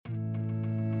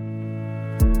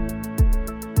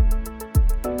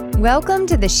Welcome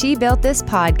to the She Built This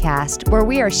podcast, where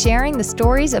we are sharing the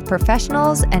stories of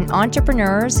professionals and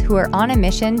entrepreneurs who are on a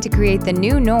mission to create the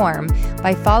new norm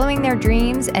by following their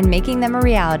dreams and making them a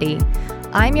reality.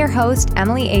 I'm your host,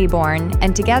 Emily Aborn,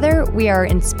 and together we are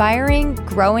inspiring,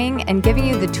 growing, and giving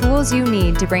you the tools you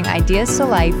need to bring ideas to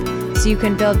life so you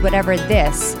can build whatever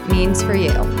this means for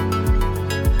you.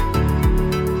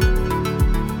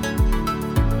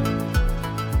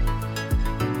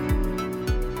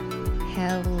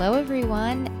 Hello,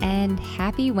 everyone, and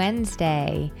happy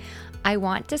Wednesday. I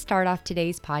want to start off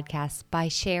today's podcast by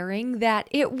sharing that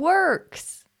it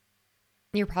works.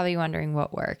 You're probably wondering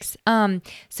what works.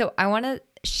 So I want to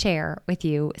share with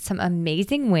you some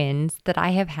amazing wins that I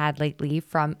have had lately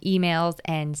from emails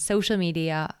and social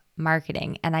media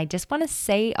marketing. And I just want to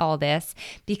say all this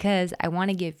because I want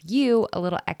to give you a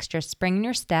little extra spring in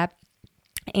your step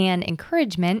and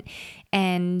encouragement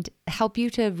and help you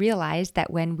to realize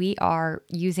that when we are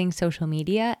using social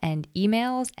media and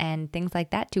emails and things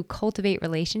like that to cultivate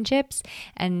relationships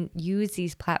and use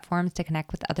these platforms to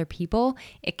connect with other people,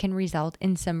 it can result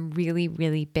in some really,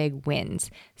 really big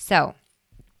wins. So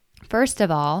first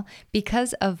of all,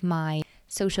 because of my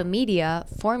social media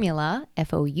formula,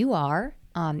 FOUR,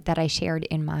 that I shared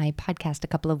in my podcast a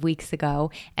couple of weeks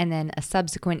ago, and then a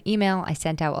subsequent email I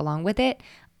sent out along with it,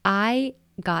 I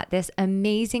got this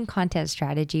amazing content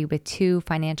strategy with two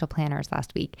financial planners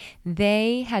last week.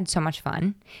 They had so much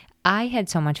fun. I had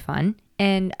so much fun.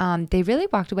 And they really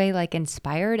walked away like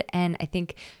inspired and I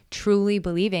think truly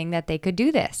believing that they could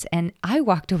do this. And I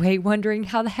walked away wondering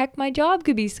how the heck my job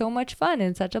could be so much fun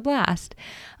and such a blast.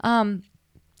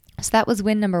 So that was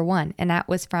win number one, and that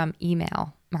was from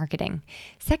email marketing.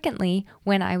 Secondly,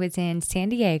 when I was in San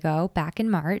Diego back in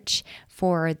March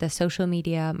for the social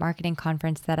media marketing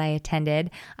conference that I attended,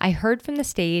 I heard from the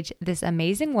stage this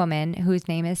amazing woman whose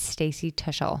name is Stacy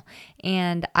Tuschel,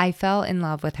 and I fell in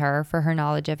love with her for her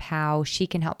knowledge of how she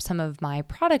can help some of my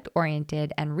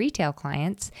product-oriented and retail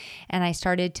clients, and I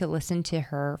started to listen to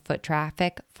her Foot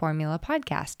Traffic Formula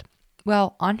podcast.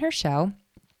 Well, on her show,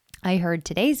 I heard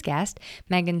today's guest,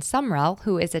 Megan Sumrell,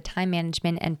 who is a time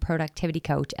management and productivity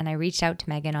coach, and I reached out to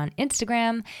Megan on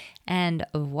Instagram, and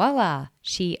voila,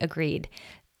 she agreed.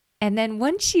 And then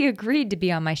once she agreed to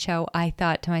be on my show, I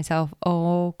thought to myself,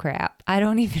 oh crap, I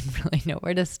don't even really know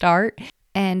where to start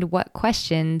and what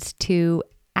questions to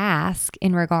ask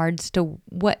in regards to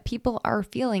what people are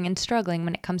feeling and struggling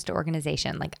when it comes to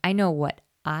organization. Like, I know what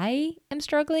I am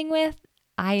struggling with.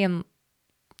 I am,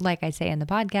 like I say in the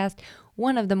podcast,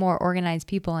 one of the more organized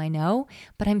people I know,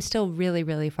 but I'm still really,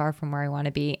 really far from where I want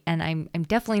to be. And I'm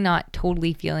definitely not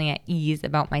totally feeling at ease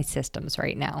about my systems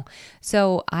right now.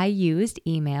 So I used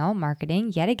email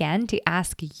marketing yet again to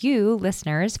ask you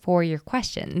listeners for your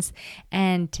questions.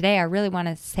 And today I really want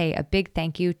to say a big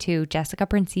thank you to Jessica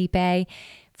Principe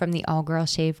from the All Girl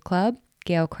Shave Club,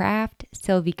 Gail Kraft,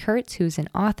 Sylvie Kurtz, who's an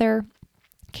author,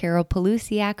 Carol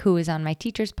Pelusiak, who is on my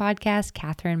teacher's podcast,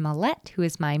 Catherine Millette, who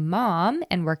is my mom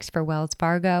and works for Wells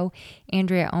Fargo,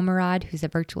 Andrea Omerad, who's a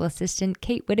virtual assistant,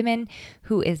 Kate Whitteman,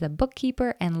 who is a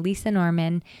bookkeeper, and Lisa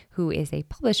Norman, who is a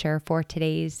publisher for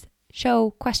today's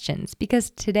show questions,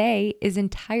 because today is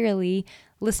entirely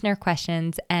listener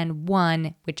questions and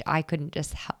one which I couldn't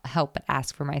just help but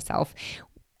ask for myself.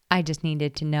 I just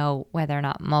needed to know whether or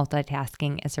not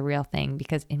multitasking is a real thing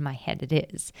because in my head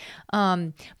it is.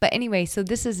 But anyway, so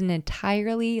this is an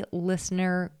entirely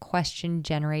listener question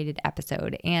generated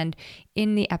episode. And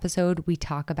in the episode, we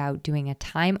talk about doing a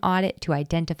time audit to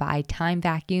identify time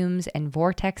vacuums and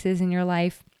vortexes in your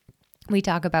life. We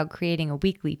talk about creating a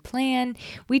weekly plan.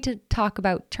 We talk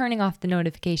about turning off the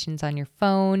notifications on your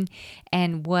phone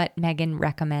and what Megan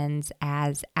recommends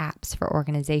as apps for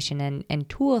organization and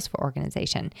tools for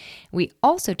organization. We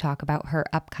also talk about her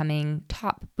upcoming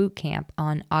top boot camp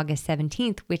on August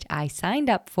 17th, which I signed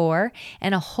up for,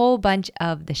 and a whole bunch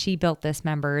of the She Built This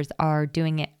members are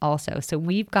doing it also. So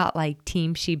we've got like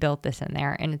Team She Built This in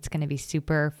there, and it's going to be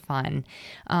super fun.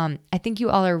 I think you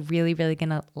all are really, really going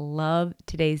to love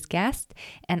today's guest.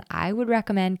 And I would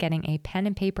recommend getting a pen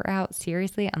and paper out,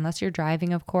 seriously, unless you're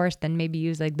driving, of course, then maybe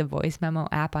use like the voice memo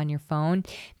app on your phone,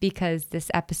 because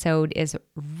this episode is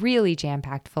really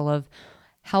jam-packed full of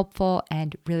helpful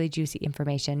and really juicy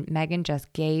information. Megan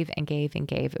just gave and gave and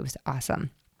gave. It was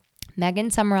awesome.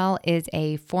 Megan Summerall is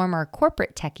a former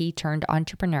corporate techie turned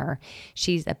entrepreneur.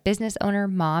 She's a business owner,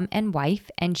 mom, and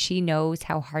wife, and she knows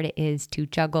how hard it is to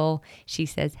juggle, she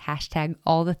says, hashtag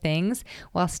all the things,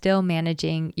 while still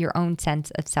managing your own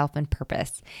sense of self and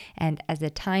purpose. And as a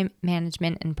time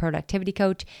management and productivity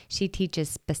coach, she teaches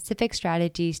specific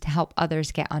strategies to help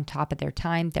others get on top of their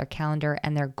time, their calendar,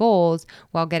 and their goals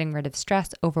while getting rid of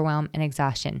stress, overwhelm, and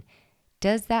exhaustion.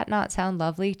 Does that not sound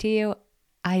lovely to you?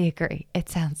 I agree. It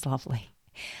sounds lovely.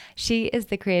 She is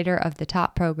the creator of the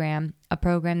Top Program, a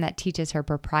program that teaches her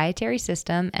proprietary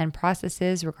system and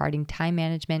processes regarding time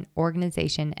management,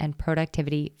 organization, and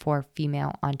productivity for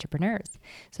female entrepreneurs.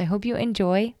 So I hope you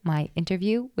enjoy my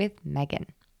interview with Megan.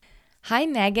 Hi,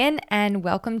 Megan, and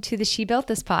welcome to the She Built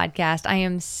This podcast. I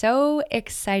am so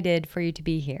excited for you to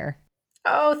be here.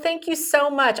 Oh, thank you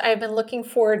so much. I've been looking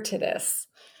forward to this.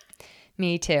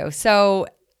 Me too. So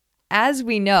as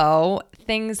we know,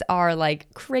 things are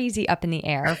like crazy up in the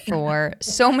air for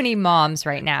so many moms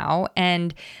right now.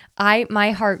 And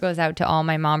my heart goes out to all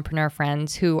my mompreneur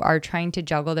friends who are trying to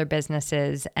juggle their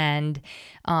businesses and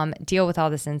deal with all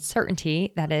this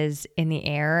uncertainty that is in the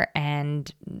air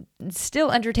and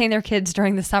still entertain their kids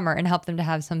during the summer and help them to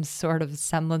have some sort of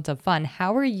semblance of fun.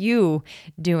 How are you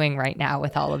doing right now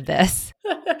with all of this?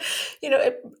 you know,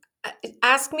 it,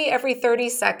 Ask me every 30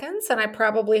 seconds and I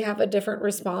probably have a different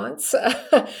response.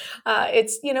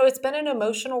 It's been an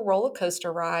emotional roller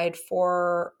coaster ride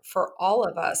for all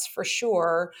of us, for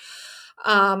sure.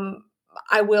 Um,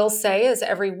 I will say as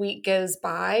every week goes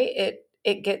by,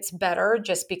 it gets better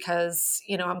just because,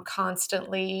 I'm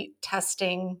constantly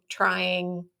testing,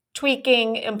 trying,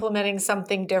 tweaking, implementing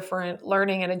something different,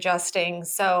 learning and adjusting.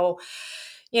 So,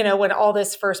 when all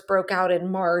this first broke out in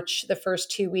March, the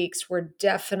first 2 weeks were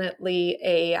definitely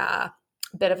a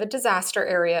bit of a disaster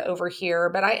area over here.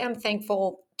 But I am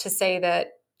thankful to say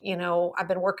that, I've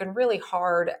been working really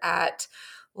hard at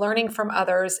learning from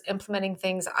others, implementing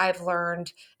things I've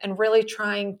learned, and really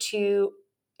trying to,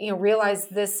 realize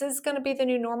this is going to be the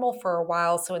new normal for a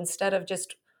while. So instead of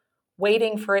just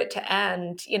waiting for it to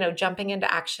end, jumping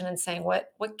into action and saying,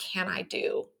 what can I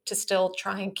do to still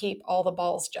try and keep all the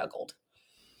balls juggled?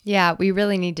 Yeah, we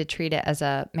really need to treat it as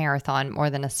a marathon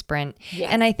more than a sprint.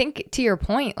 Yes. And I think to your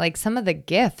point, like some of the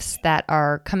gifts that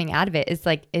are coming out of it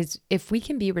is if we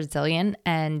can be resilient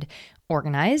and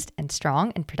organized and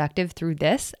strong and productive through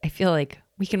this, I feel like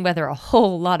we can weather a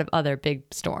whole lot of other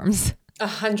big storms.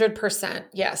 100%.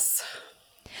 Yes.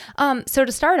 So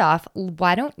to start off,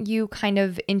 why don't you kind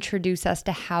of introduce us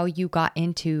to how you got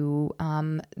into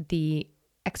the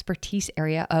expertise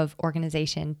area of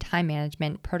organization, time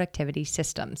management, productivity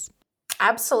systems?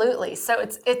 Absolutely. So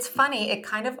it's funny. It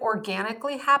kind of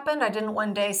organically happened. I didn't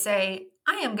one day say,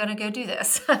 I am going to go do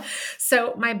this.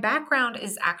 So my background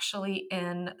is actually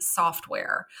in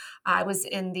software. I was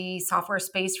in the software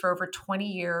space for over 20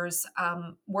 years,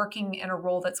 working in a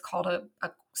role that's called a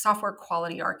software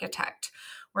quality architect,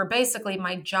 where basically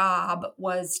my job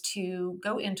was to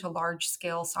go into large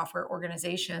scale software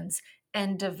organizations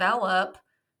and develop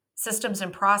systems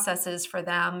and processes for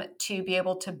them to be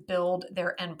able to build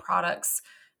their end products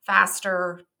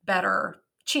faster, better,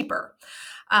 cheaper.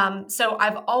 So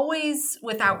I've always,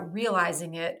 without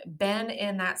realizing it, been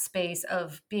in that space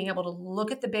of being able to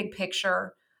look at the big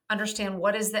picture, understand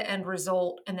what is the end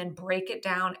result, and then break it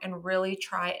down and really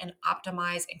try and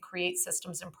optimize and create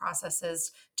systems and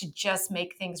processes to just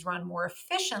make things run more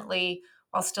efficiently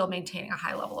while still maintaining a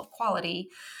high level of quality.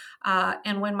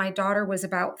 And when my daughter was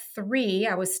about 3,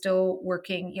 I was still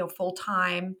working, full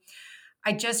time.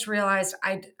 I just realized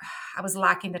I was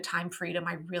lacking the time freedom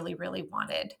I really, really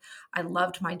wanted. I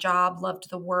loved my job, loved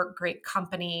the work, great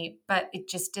company, but it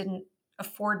just didn't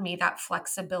afford me that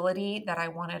flexibility that I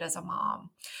wanted as a mom.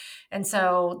 And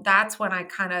so that's when I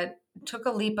kind of took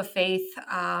a leap of faith,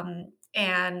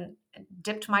 and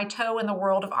dipped my toe in the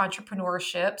world of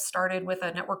entrepreneurship, started with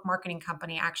a network marketing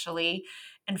company actually,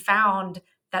 and found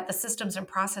that the systems and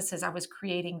processes I was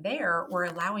creating there were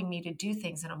allowing me to do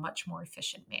things in a much more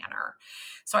efficient manner.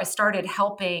 So I started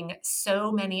helping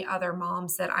so many other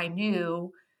moms that I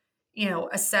knew,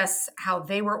 assess how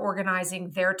they were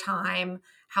organizing their time,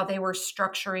 how they were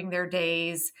structuring their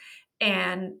days.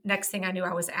 And next thing I knew,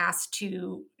 I was asked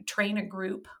to train a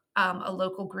group, a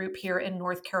local group here in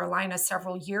North Carolina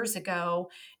several years ago.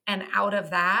 And out of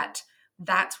that,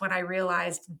 that's when I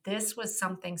realized this was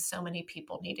something so many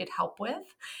people needed help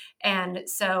with. And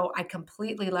so I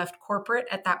completely left corporate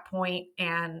at that point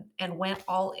and went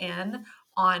all in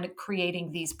on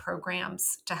creating these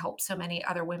programs to help so many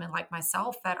other women like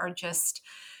myself that are just,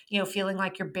 feeling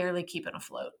like you're barely keeping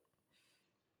afloat.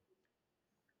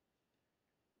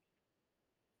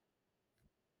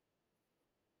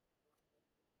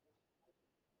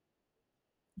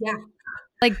 Yeah.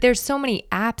 Like there's so many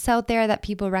apps out there that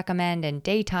people recommend and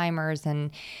day timers.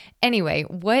 And anyway,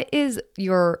 what is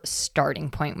your starting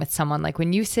point with someone? Like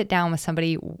when you sit down with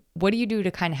somebody, what do you do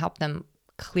to kind of help them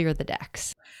clear the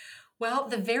decks? Well,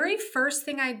 the very first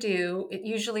thing I do, it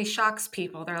usually shocks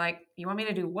people. They're like, "You want me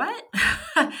to do what?"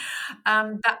 But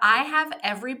I have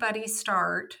everybody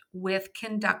start with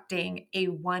conducting a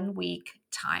 1 week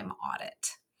time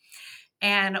audit.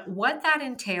 And what that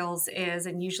entails is,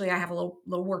 and usually I have a little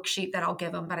worksheet that I'll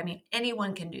give them, but I mean,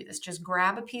 anyone can do this. Just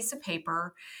grab a piece of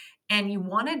paper and you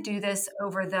want to do this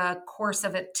over the course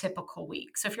of a typical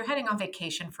week. So if you're heading on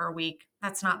vacation for a week,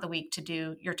 that's not the week to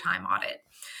do your time audit.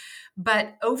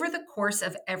 But over the course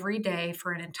of every day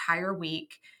for an entire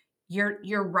week,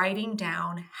 you're writing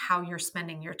down how you're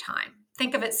spending your time.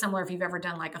 Think of it similar if you've ever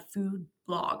done like a food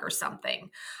blog or something.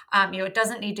 It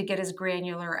doesn't need to get as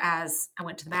granular as I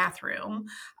went to the bathroom,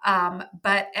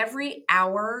 but every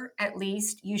hour at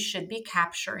least, you should be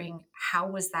capturing how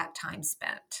was that time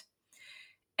spent.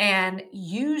 And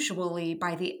usually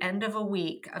by the end of a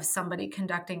week of somebody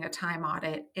conducting a time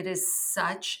audit, it is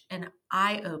such an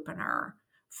eye opener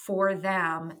for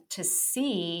them to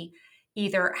see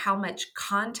either how much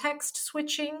context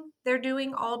switching they're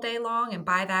doing all day long. And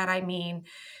by that, I mean,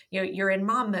 you're in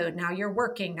mom mode. Now you're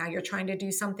working. Now you're trying to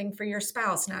do something for your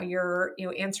spouse. Now you're,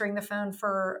 answering the phone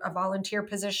for a volunteer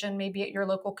position, maybe at your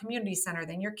local community center.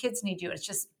 Then your kids need you. It's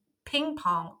just ping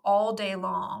pong all day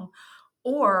long.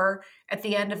 Or at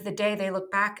the end of the day, they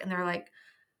look back and they're like,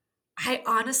 I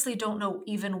honestly don't know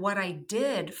even what I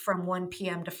did from 1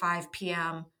 p.m. to 5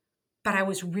 p.m., but I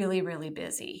was really, really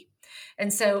busy.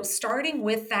 And so starting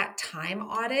with that time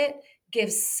audit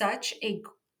gives such a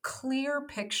clear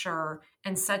picture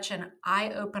and such an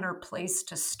eye opener place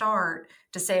to start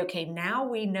to say, okay, now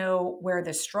we know where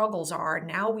the struggles are.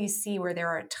 Now we see where there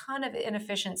are a ton of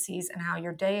inefficiencies and how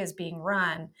your day is being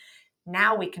run.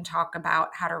 Now we can talk about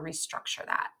how to restructure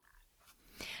that.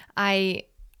 I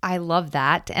I love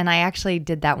that. And I actually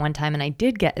did that one time and I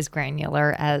did get as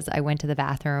granular as I went to the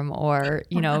bathroom or,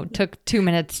 took 2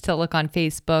 minutes to look on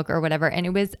Facebook or whatever. And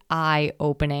it was eye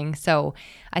opening. So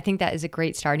I think that is a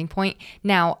great starting point.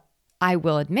 Now, I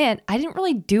will admit, I didn't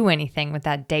really do anything with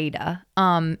that data.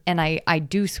 And I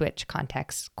do switch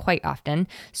contexts quite often.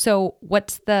 So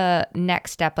what's the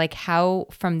next step? Like how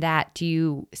from that do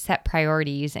you set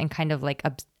priorities and kind of like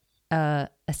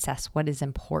assess what is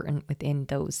important within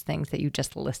those things that you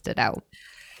just listed out?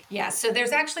 Yeah, so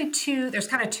there's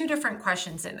kind of two different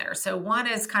questions in there. So one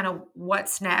is kind of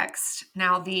what's next.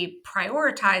 Now the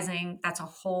prioritizing, that's a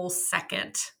whole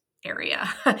second area.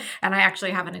 And I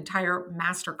actually have an entire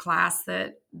master class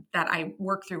that I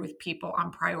work through with people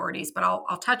on priorities, but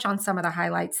I'll touch on some of the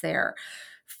highlights there.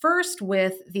 First,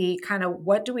 with the kind of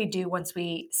what do we do once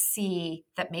we see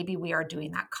that maybe we are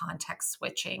doing that context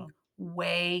switching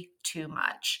way too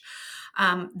much.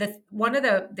 One of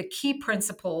the key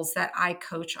principles that I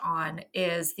coach on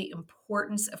is the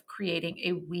importance of creating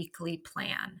a weekly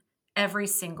plan every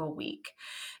single week.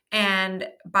 And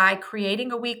by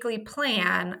creating a weekly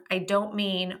plan, I don't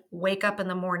mean wake up in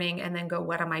the morning and then go,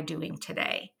 what am I doing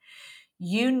today?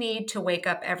 You need to wake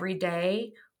up every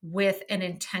day with an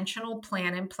intentional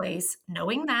plan in place,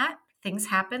 knowing that things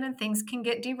happen and things can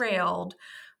get derailed.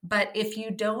 But if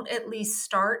you don't at least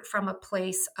start from a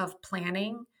place of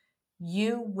planning,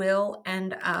 you will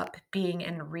end up being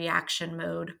in reaction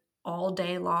mode all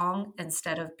day long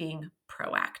instead of being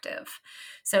proactive.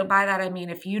 So by that I mean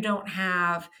if you don't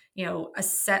have, a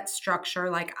set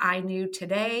structure like I knew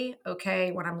today,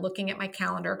 okay, when I'm looking at my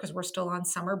calendar because we're still on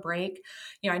summer break,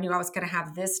 I knew I was going to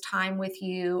have this time with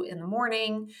you in the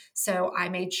morning, so I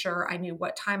made sure I knew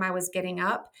what time I was getting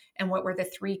up and what were the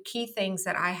three key things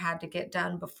that I had to get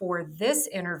done before this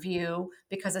interview,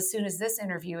 because as soon as this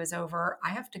interview is over, I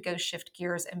have to go shift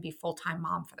gears and be full-time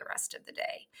mom for the rest of the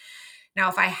day. Now,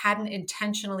 if I hadn't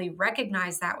intentionally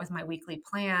recognized that with my weekly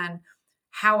plan,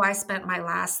 how I spent my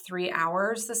last 3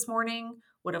 hours this morning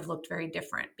would have looked very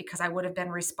different because I would have been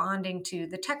responding to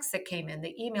the text that came in,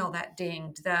 the email that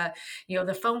dinged,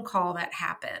 the phone call that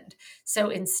happened.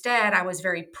 So instead, I was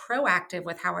very proactive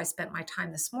with how I spent my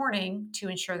time this morning to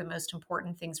ensure the most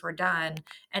important things were done.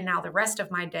 And now the rest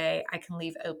of my day, I can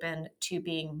leave open to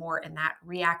being more in that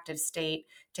reactive state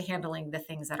to handling the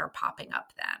things that are popping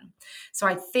up then. So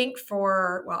I think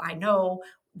I know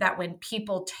that when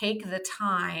people take the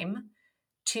time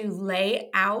to lay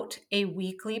out a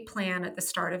weekly plan at the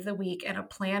start of the week, and a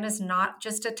plan is not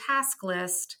just a task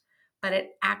list, but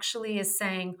it actually is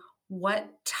saying, what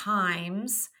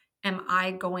times am I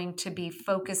going to be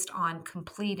focused on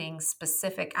completing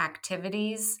specific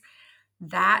activities?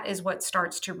 That is what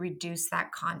starts to reduce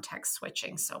that context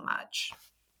switching so much.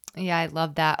 Yeah, I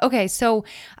love that. Okay, so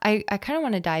I kind of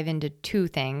want to dive into two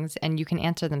things and you can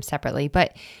answer them separately,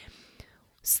 but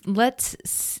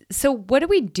so what do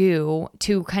we do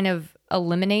to kind of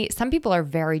eliminate? Some people are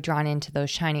very drawn into those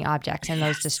shiny objects and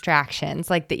those Yes. distractions,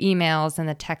 like the emails and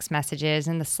the text messages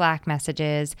and the Slack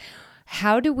messages.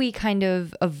 How do we kind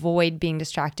of avoid being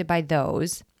distracted by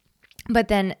those? But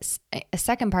then a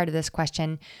second part of this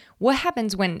question, what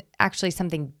happens when actually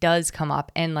something does come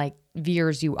up and like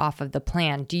veers you off of the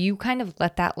plan? Do you kind of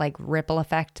let that like ripple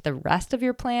affect the rest of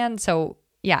your plan? So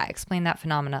yeah, explain that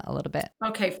phenomena a little bit.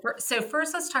 Okay, so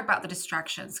first let's talk about the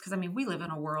distractions because I mean we live in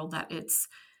a world that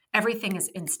everything is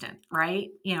instant, right?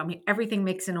 I mean everything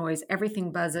makes a noise,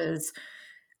 everything buzzes.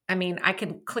 I mean, I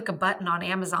can click a button on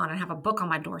Amazon and have a book on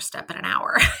my doorstep in an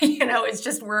hour. It's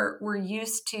just we're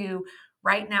used to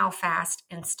right now, fast,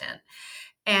 instant.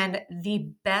 And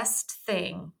the best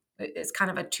thing is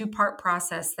kind of a two-part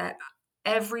process that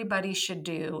everybody should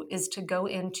do is to go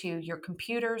into your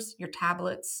computers, your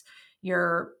tablets,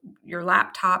 your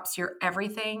laptops, your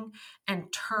everything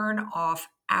and turn off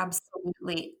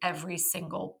absolutely every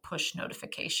single push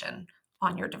notification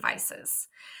on your devices.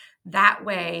 That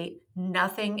way,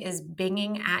 nothing is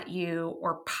binging at you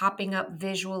or popping up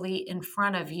visually in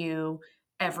front of you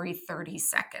every 30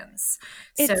 seconds.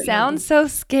 So, It sounds so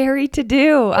scary to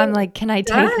do. I'm it like, can I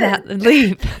take does. that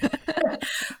leap?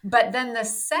 But then the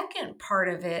second part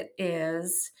of it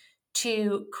is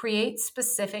to create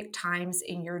specific times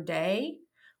in your day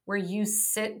where you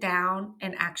sit down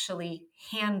and actually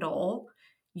handle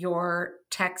your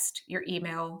text, your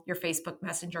email, your Facebook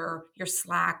Messenger, your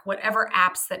Slack, whatever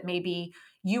apps that maybe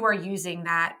you are using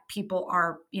that people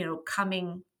are,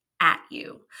 coming at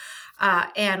you.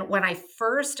 And when I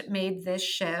first made this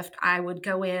shift, I would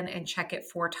go in and check it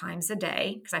 4 times a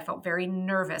day because I felt very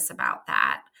nervous about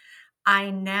that.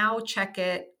 I now check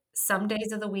it some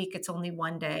days of the week, it's only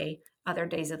one day. Other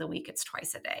days of the week, it's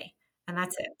twice a day. And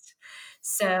that's it.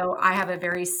 So I have a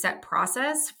very set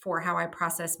process for how I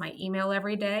process my email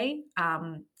every day.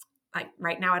 Like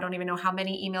right now, I don't even know how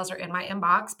many emails are in my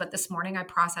inbox, but this morning I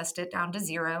processed it down to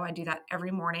 0. I do that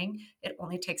every morning. It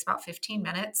only takes about 15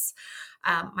 minutes.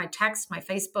 My text, my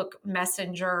Facebook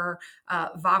Messenger,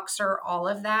 Voxer, all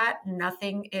of that,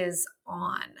 nothing is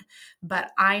on.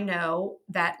 But I know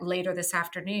that later this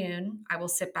afternoon, I will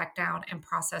sit back down and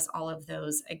process all of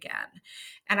those again.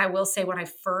 And I will say, when I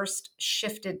first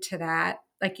shifted to that,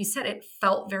 like you said, it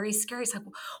felt very scary. It's like,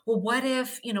 well,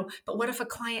 but what if a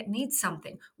client needs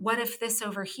something? What if this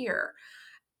over here?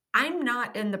 I'm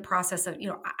not in the process of,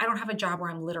 I don't have a job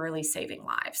where I'm literally saving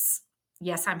lives.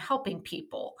 Yes, I'm helping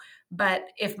people, but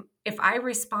if I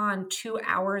respond 2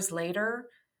 hours later,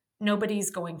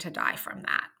 nobody's going to die from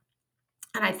that.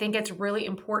 And I think it's really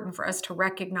important for us to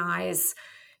recognize,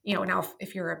 now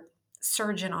if you're a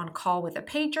surgeon on call with a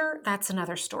pager, that's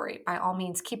another story. By all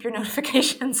means, keep your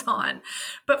notifications on.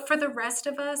 But for the rest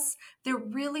of us, there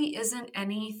really isn't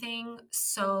anything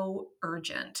so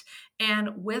urgent.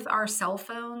 And with our cell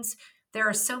phones, there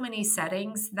are so many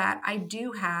settings that I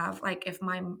do have. Like if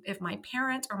my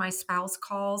parent or my spouse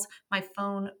calls, my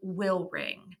phone will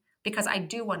ring because I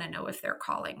do want to know if they're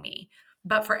calling me.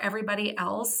 But for everybody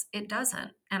else, it doesn't.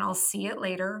 And I'll see it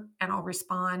later and I'll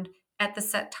respond at the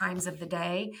set times of the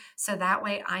day. So that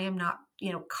way I am not,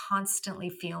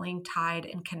 constantly feeling tied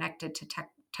and connected to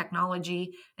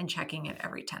technology and checking it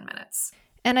every 10 minutes.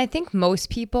 And I think most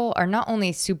people are not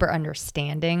only super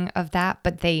understanding of that,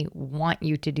 but they want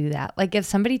you to do that. Like if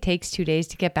somebody takes 2 days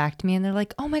to get back to me and they're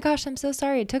like, oh my gosh, I'm so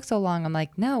sorry it took so long. I'm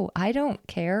like, no, I don't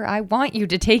care. I want you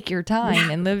to take your time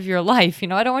Yeah. and live your life.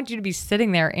 I don't want you to be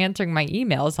sitting there answering my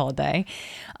emails all day.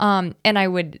 And I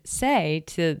would say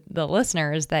to the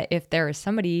listeners that if there is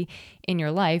somebody in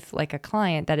your life, like a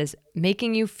client, that is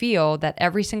making you feel that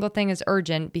every single thing is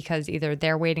urgent because either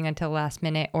they're waiting until the last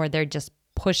minute or they're just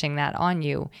pushing that on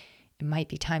you, it might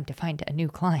be time to find a new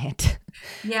client.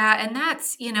 Yeah, and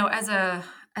that's,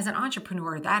 as an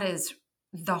entrepreneur, that is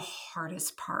the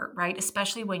hardest part, right?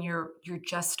 Especially when you're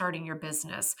just starting your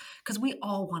business because we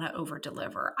all want to over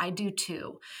deliver. I do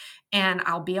too. And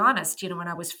I'll be honest, when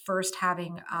I was first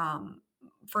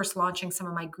launching some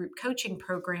of my group coaching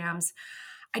programs,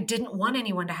 I didn't want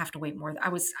anyone to have to wait more.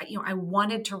 I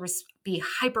wanted to be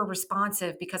hyper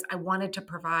responsive because I wanted to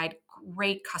provide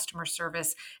great customer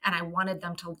service and I wanted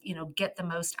them to, get the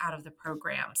most out of the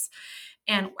programs.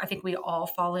 And I think we all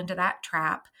fall into that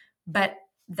trap. But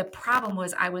the problem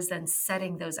was I was then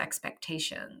setting those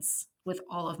expectations with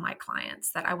all of my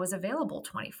clients that I was available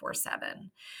 24/7.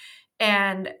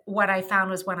 And what I found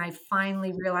was when I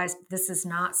finally realized this is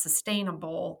not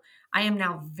sustainable, I am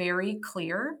now very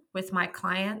clear with my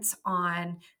clients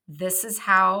on this is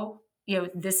how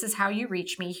this is how you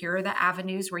reach me. Here are the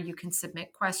avenues where you can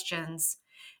submit questions.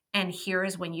 And here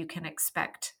is when you can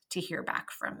expect to hear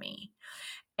back from me.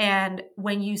 And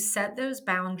when you set those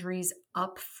boundaries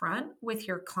up front with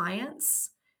your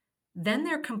clients, then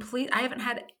they're complete. I haven't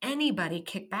had anybody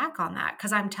kick back on that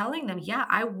because I'm telling them, yeah,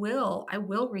 I will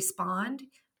respond.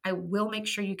 I will make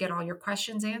sure you get all your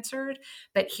questions answered,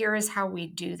 but here is how we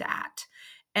do that.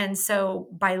 And so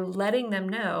by letting them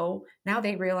know, now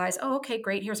they realize, oh, okay,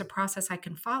 great. Here's a process I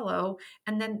can follow.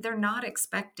 And then they're not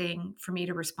expecting for me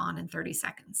to respond in 30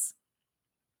 seconds.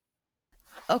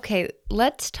 Okay,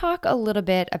 let's talk a little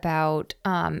bit about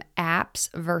apps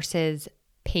versus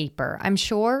paper. I'm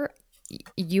sure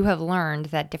you have learned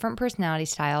that different personality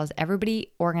styles,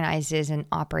 everybody organizes and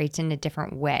operates in a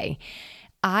different way.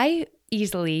 I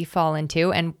easily fall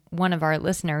into, and one of our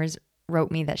listeners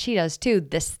wrote me that she does too,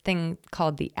 this thing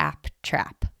called the app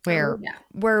trap, where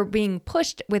we're being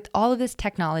pushed with all of this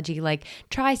technology, like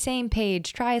try Same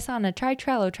Page, try Asana, try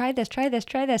Trello, try this, try this,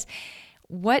 try this.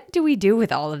 What do we do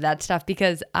with all of that stuff?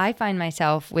 Because I find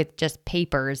myself with just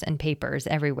papers and papers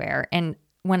everywhere. And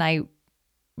when I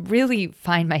really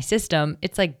find my system,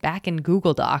 it's like back in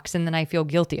Google Docs, and then I feel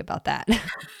guilty about that.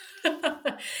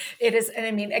 It is. And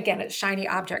I mean, again, it's shiny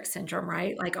object syndrome,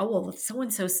 right? Like, oh, well,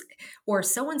 so-and-so's or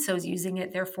so-and-so's using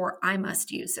it, therefore I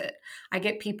must use it. I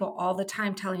get people all the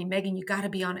time telling me, Megan, you got to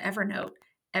be on Evernote.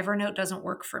 Evernote doesn't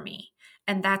work for me.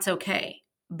 And that's okay,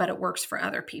 but it works for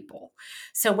other people.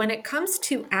 So when it comes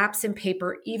to apps and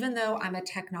paper, even though I'm a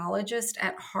technologist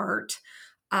at heart,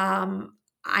 um,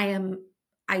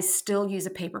 I still use a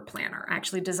paper planner. I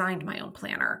actually designed my own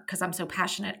planner because I'm so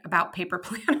passionate about paper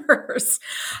planners.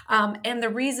 And the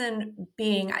reason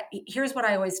being, here's what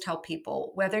I always tell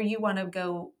people: whether you want to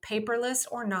go paperless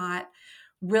or not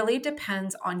really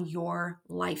depends on your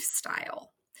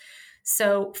lifestyle.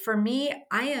 So for me,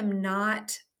 I am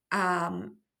not,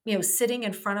 sitting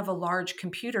in front of a large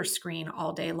computer screen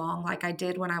all day long like I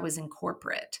did when I was in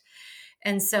corporate.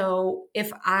 And so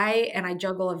and I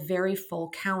juggle a very full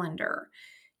calendar,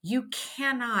 you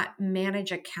cannot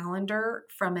manage a calendar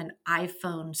from an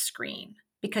iPhone screen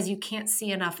because you can't see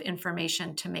enough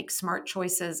information to make smart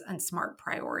choices and smart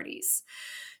priorities.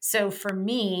 So for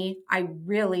me, I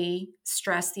really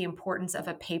stress the importance of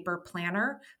a paper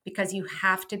planner because you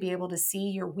have to be able to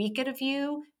see your week at a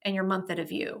view and your month at a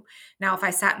view. Now, if I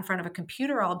sat in front of a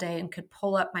computer all day and could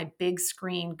pull up my big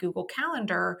screen Google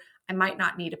Calendar, I might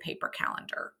not need a paper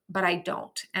calendar, but I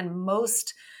don't. And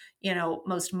most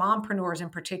mompreneurs in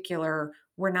particular,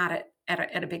 we're not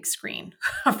at a big screen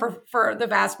for the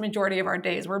vast majority of our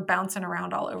days. We're bouncing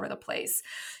around all over the place.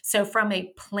 So from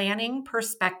a planning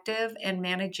perspective and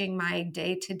managing my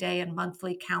day-to-day and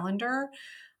monthly calendar,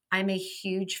 I'm a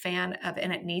huge fan of,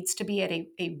 and it needs to be at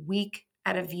a week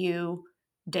at a view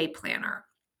day planner.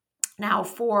 Now,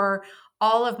 for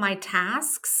all of my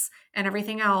tasks and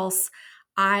everything else,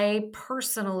 I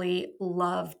personally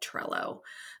love Trello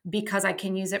because I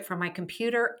can use it from my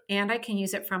computer and I can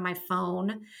use it from my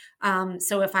phone.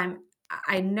 So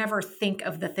I never think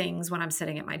of the things when I'm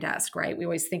sitting at my desk, right? We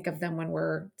always think of them when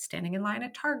we're standing in line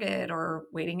at Target or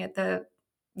waiting at the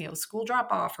school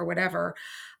drop off or whatever.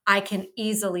 I can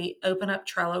easily open up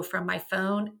Trello from my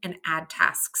phone and add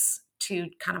tasks to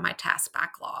kind of my task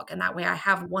backlog. And that way I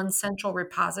have one central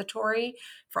repository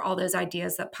for all those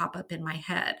ideas that pop up in my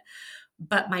head.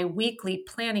 But my weekly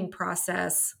planning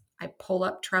process, I pull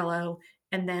up Trello,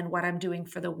 and then what I'm doing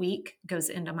for the week goes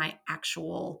into my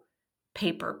actual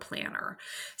paper planner.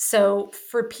 So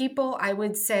for people, I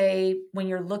would say when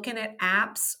you're looking at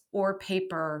apps or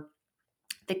paper,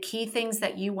 the key things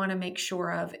that you want to make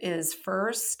sure of is,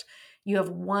 first, you have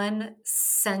one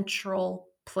central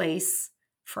place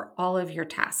for all of your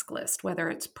task list, whether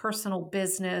it's personal,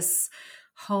 business,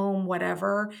 home,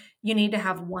 whatever. You need to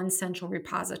have one central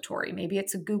repository. Maybe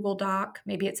it's a Google Doc,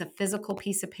 maybe it's a physical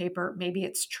piece of paper, maybe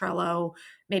it's Trello,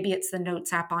 maybe it's the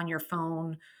Notes app on your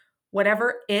phone.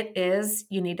 Whatever it is,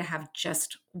 you need to have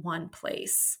just one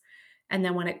place. And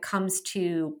then when it comes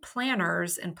to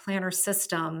planners and planner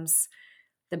systems,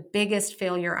 the biggest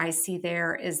failure I see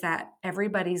there is that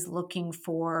everybody's looking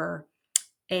for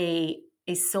a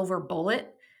silver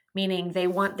bullet, meaning they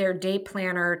want their day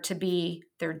planner to be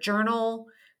their journal,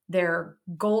 their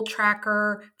goal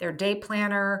tracker, their day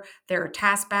planner, their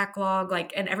task backlog,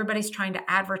 and everybody's trying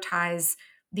to advertise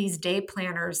these day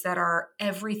planners that are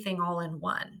everything all in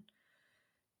one.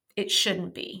 It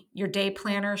shouldn't be. Your day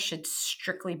planner should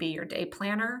strictly be your day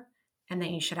planner, and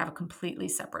then you should have a completely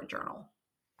separate journal.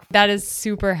 That is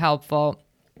super helpful.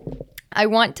 I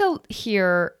want to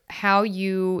hear how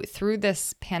you, through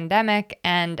this pandemic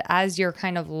and as you're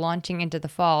kind of launching into the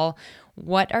fall,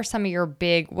 what are some of your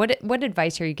what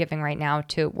advice are you giving right now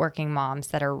to working moms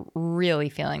that are really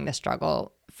feeling the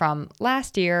struggle from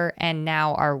last year and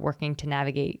now are working to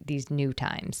navigate these new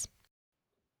times?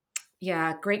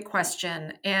 Yeah, great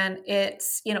question. And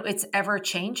it's ever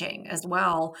changing as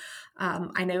well.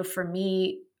 I know for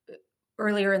me,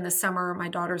 earlier in the summer, my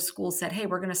daughter's school said, "Hey,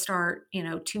 we're going to start,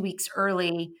 2 weeks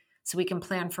early so we can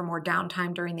plan for more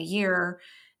downtime during the year."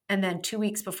 And then 2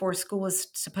 weeks before school was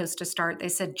supposed to start, they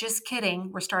said, "Just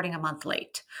kidding, we're starting a month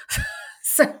late."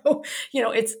 So,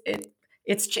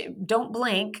 don't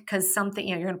blink because something,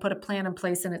 you're going to put a plan in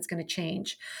place and it's going to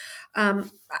change.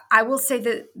 I will say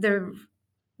that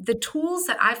the tools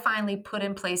that I finally put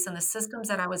in place and the systems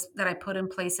that I put in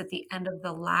place at the end of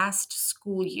the last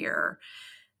school year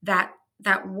that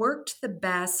that worked the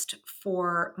best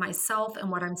for myself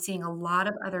and what I'm seeing a lot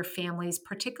of other families,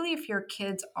 particularly if your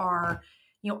kids are,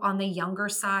 on the younger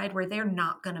side where they're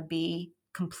not going to be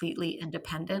completely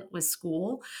independent with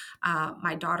school.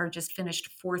 My daughter just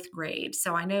finished fourth grade.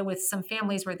 So I know with some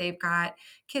families where they've got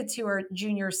kids who are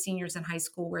juniors, seniors in high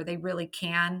school where they really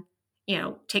can,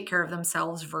 take care of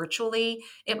themselves virtually,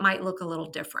 it might look a little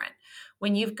different.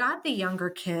 When you've got the younger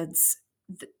kids,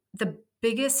 the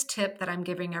biggest tip that I'm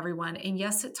giving everyone, and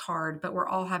yes, it's hard, but we're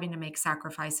all having to make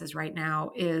sacrifices right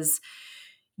now, is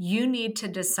you need to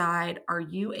decide, are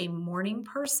you a morning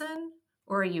person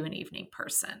or are you an evening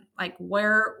person? Like,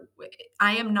 where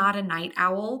I am not a night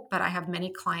owl, but I have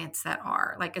many clients that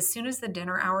are. Like, as soon as the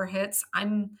dinner hour hits,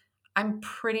 I'm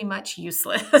pretty much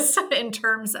useless in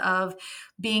terms of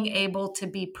being able to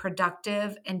be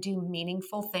productive and do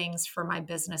meaningful things for my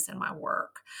business and my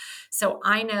work. So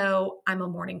I know I'm a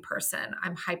morning person.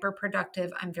 I'm hyper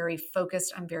productive. I'm very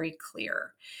focused. I'm very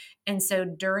clear. And so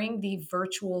during the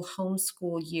virtual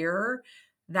homeschool year,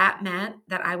 that meant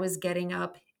that I was getting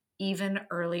up even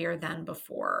earlier than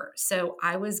before. So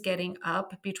I was getting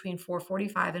up between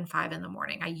 4:45 and 5 in the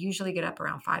morning. I usually get up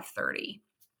around 5:30.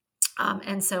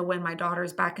 And so when my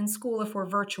daughter's back in school, if we're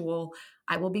virtual,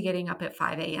 I will be getting up at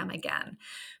 5 a.m. again,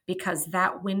 because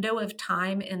that window of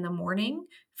time in the morning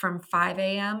from 5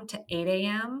 a.m. to 8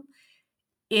 a.m.,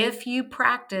 if you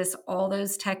practice all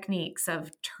those techniques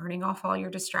of turning off all your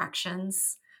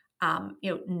distractions,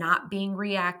 not being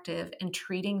reactive and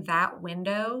treating that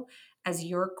window as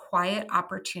your quiet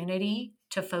opportunity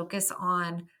to focus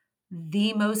on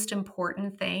the most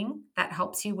important thing that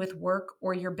helps you with work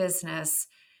or your business,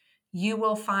 you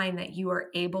will find that you are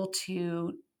able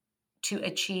to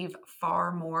achieve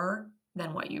far more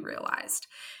than what you realized.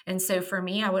 And so for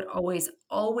me, I would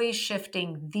always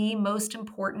shifting the most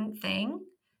important thing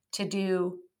to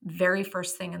do very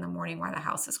first thing in the morning while the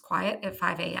house is quiet at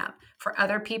 5 a.m. For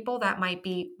other people, that might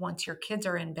be once your kids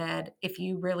are in bed, if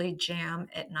you really jam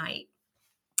at night.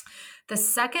 The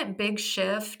second big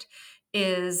shift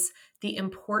is the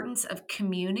importance of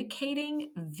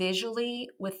communicating visually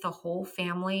with the whole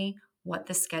family what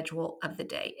the schedule of the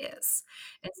day is.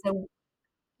 And so,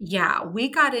 yeah, we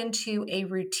got into a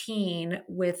routine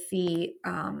with the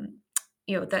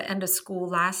end of school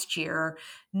last year.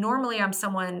 Normally, I'm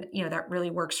someone, that really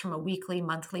works from a weekly,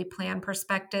 monthly plan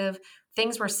perspective.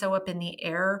 Things were so up in the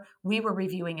air. We were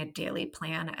reviewing a daily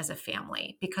plan as a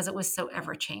family because it was so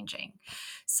ever changing.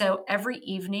 So every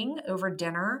evening over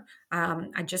dinner,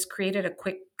 I just created a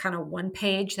quick kind of one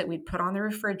page that we'd put on the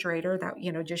refrigerator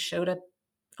that, just showed a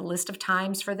list of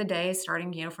times for the day,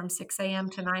 starting, from 6 a.m.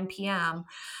 to 9 p.m.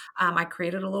 I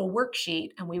created a little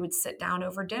worksheet and we would sit down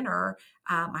over dinner.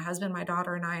 My husband, my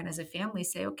daughter, and I, and as a family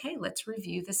say, okay, let's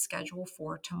review the schedule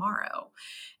for tomorrow.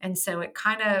 And so we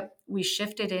tried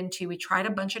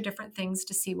a bunch of different things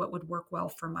to see what would work well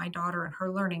for my daughter and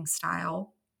her learning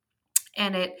style.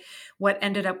 And what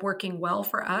ended up working well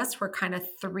for us were kind of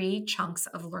 3 chunks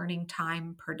of learning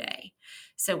time per day.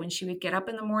 So when she would get up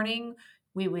in the morning,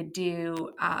 we would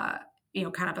do,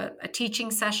 kind of a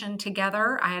teaching session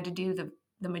together. I had to do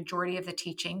the majority of the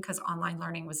teaching because online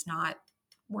learning was not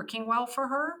working well for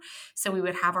her. So we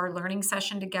would have our learning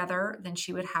session together. Then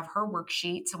she would have her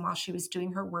worksheets. And while she was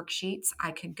doing her worksheets,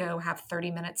 I could go have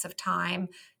 30 minutes of time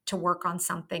to work on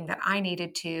something that I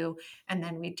needed to. And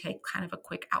then we'd take kind of a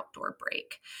quick outdoor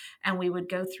break. And we would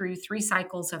go through 3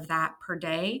 cycles of that per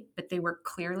day, but they were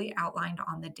clearly outlined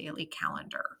on the daily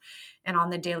calendar. And on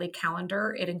the daily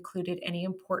calendar, it included any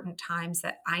important times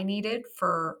that I needed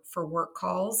for work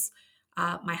calls.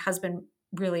 My husband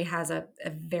really has a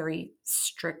very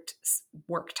strict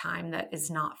work time that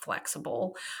is not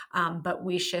flexible. But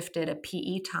we shifted a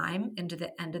PE time into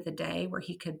the end of the day where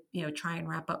he could, try and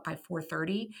wrap up by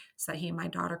 4:30 so that he and my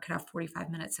daughter could have 45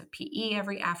 minutes of PE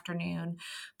every afternoon.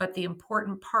 But the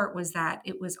important part was that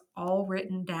it was all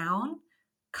written down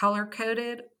color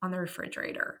coded on the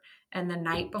refrigerator. And the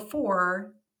night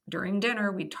before, during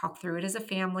dinner, we'd talk through it as a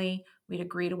family. We'd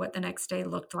agree to what the next day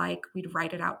looked like. We'd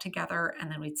write it out together,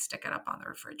 and then we'd stick it up on the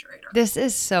refrigerator. This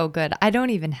is so good. I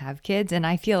don't even have kids, and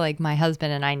I feel like my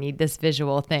husband and I need this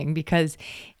visual thing because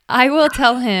I will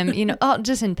tell him, oh,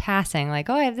 just in passing, like,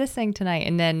 oh, I have this thing tonight.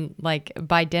 And then, like,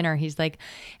 by dinner, he's like,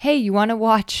 hey, you want to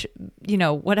watch,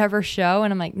 whatever show?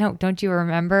 And I'm like, no, don't you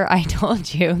remember? I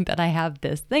told you that I have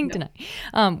this thing tonight.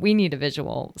 We need a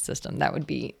visual system. That would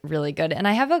be really good. And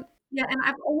I have Yeah, and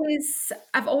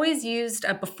I've always used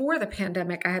before the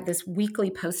pandemic. I had this weekly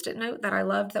Post-it note that I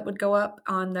loved that would go up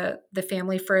on the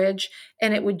family fridge,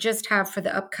 and it would just have for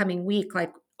the upcoming week.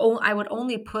 Like, I would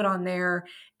only put on there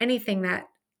anything that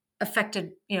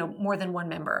affected more than one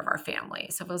member of our family.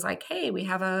 So if it was like, hey, we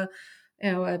have a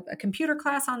computer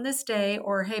class on this day,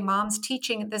 or hey, mom's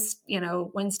teaching this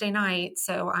Wednesday night,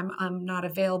 so I'm not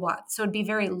available. So it'd be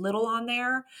very little on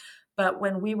there. But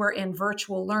when we were in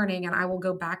virtual learning, and I will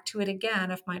go back to it again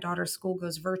if my daughter's school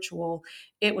goes virtual,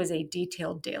 it was a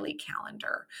detailed daily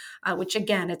calendar, which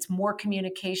again, it's more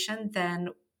communication than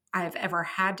I've ever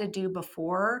had to do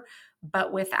before.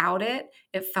 But without it,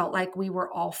 it felt like we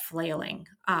were all flailing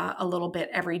a little bit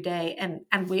every day.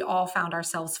 And we all found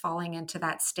ourselves falling into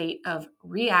that state of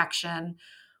reaction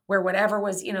where whatever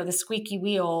was, the squeaky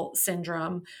wheel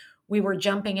syndrome, we were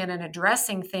jumping in and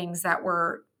addressing things that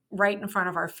were right in front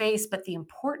of our face, but the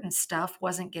important stuff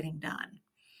wasn't getting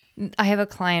done. I have a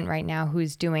client right now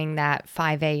who's doing that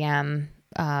 5 a.m.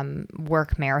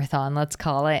 Work marathon, let's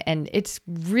call it. And it's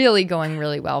really going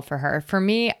really well for her. For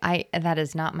me, that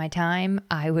is not my time.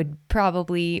 I would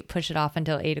probably push it off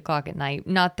until 8 o'clock at night.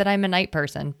 Not that I'm a night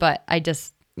person, but I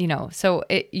just, so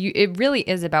it really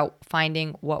is about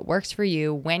finding what works for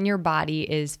you when your body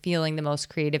is feeling the most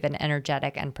creative and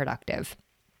energetic and productive.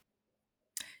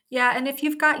 Yeah. And if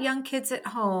you've got young kids at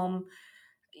home,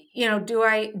 do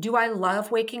I love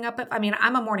waking up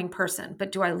I'm a morning person,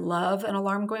 but do I love an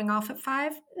alarm going off at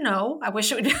 5? No, I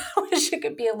wish I wish it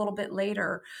could be a little bit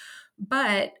later,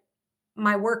 but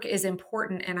my work is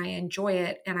important and I enjoy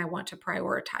it and I want to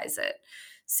prioritize it.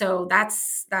 So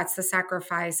that's the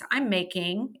sacrifice I'm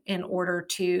making in order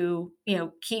to,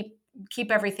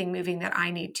 keep everything moving that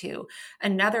I need to.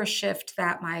 Another shift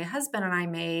that my husband and I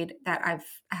made that I've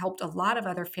helped a lot of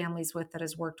other families with that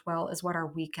has worked well is what our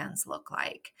weekends look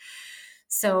like.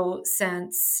 So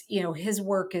since, his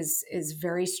work is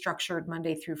very structured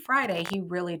Monday through Friday, he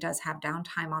really does have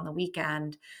downtime on the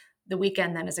weekend. The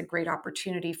weekend then is a great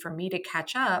opportunity for me to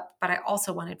catch up, but I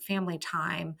also wanted family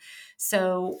time.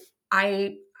 So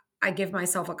I give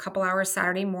myself a couple hours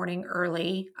Saturday morning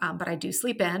early, but I do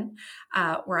sleep in,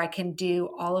 where I can do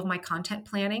all of my content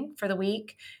planning for the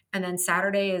week. And then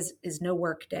Saturday is no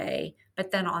work day. But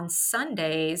then on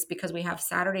Sundays, because we have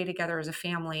Saturday together as a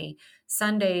family,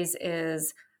 Sundays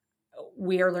is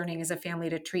we are learning as a family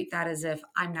to treat that as if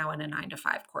I'm now in a 9 to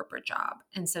 5 corporate job.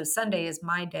 And so Sunday is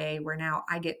my day where now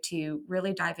I get to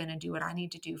really dive in and do what I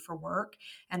need to do for work.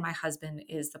 And my husband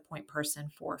is the point person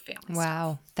for family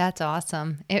Wow, stuff. that's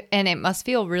awesome. And it must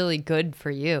feel really good for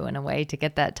you in a way to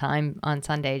get that time on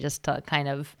Sunday just to kind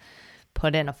of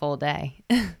put in a full day.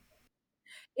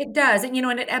 It does. And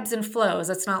it ebbs and flows.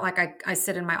 It's not like I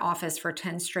sit in my office for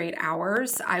 10 straight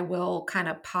hours. I will kind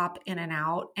of pop in and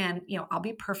out and, I'll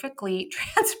be perfectly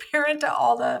transparent to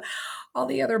all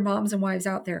the other moms and wives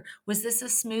out there. Was this a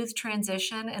smooth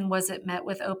transition and was it met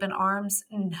with open arms?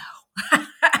 No,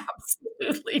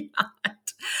 absolutely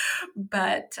not.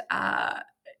 But,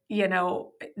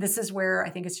 this is where I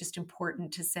think it's just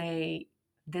important to say,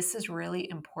 this is really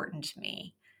important to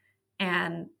me.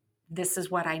 And this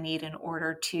is what I need in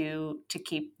order to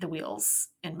keep the wheels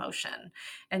in motion.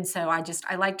 And so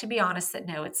I like to be honest that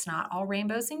no, it's not all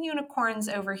rainbows and unicorns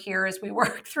over here as we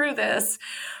work through this,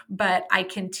 but I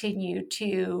continue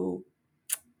to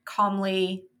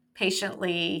calmly,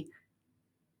 patiently,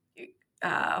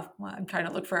 I'm trying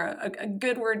to look for a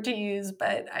good word to use,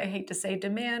 but I hate to say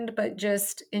demand, but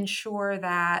just ensure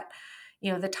that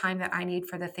the time that I need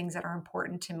for the things that are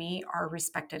important to me are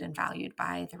respected and valued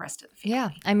by the rest of the family. Yeah.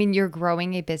 I mean, you're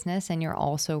growing a business and you're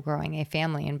also growing a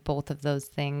family, and both of those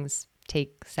things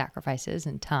take sacrifices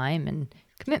and time and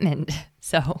commitment.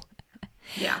 So,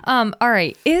 yeah. All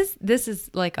right. This is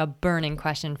like a burning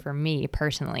question for me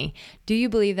personally. Do you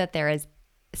believe that there is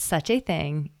such a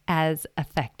thing as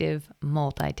effective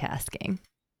multitasking?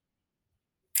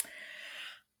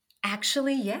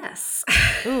 Actually, yes.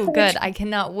 Ooh, good. I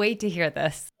cannot wait to hear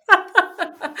this.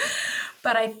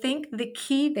 But I think the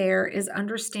key there is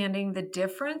understanding the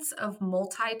difference of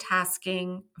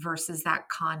multitasking versus that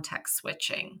context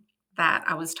switching that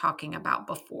I was talking about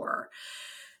before.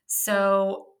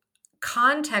 So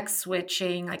context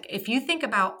switching, like if you think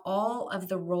about all of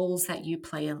the roles that you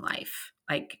play in life,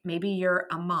 like maybe you're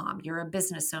a mom, you're a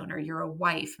business owner, you're a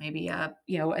wife, maybe an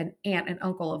aunt, an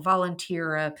uncle, a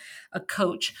volunteer, a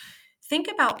coach. Think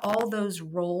about all those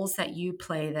roles that you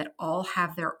play that all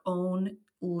have their own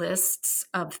lists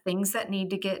of things that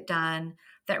need to get done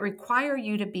that require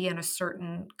you to be in a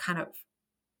certain kind of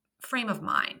frame of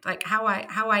mind. Like how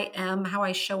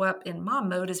I show up in mom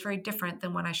mode is very different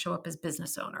than when I show up as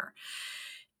business owner.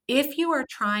 If you are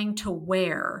trying to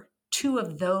wear two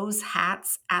of those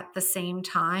hats at the same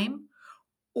time,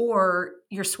 or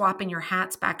you're swapping your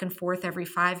hats back and forth every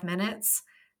 5 minutes,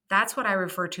 that's what I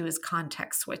refer to as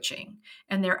context switching.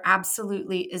 And there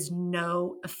absolutely is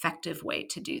no effective way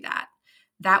to do that.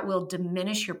 That will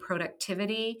diminish your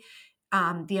productivity.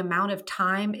 The amount of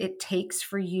time it takes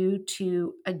for you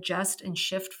to adjust and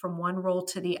shift from one role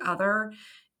to the other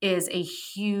is a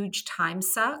huge time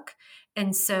suck.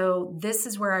 And so this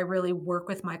is where I really work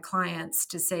with my clients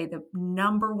to say the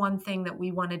number one thing that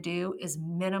we want to do is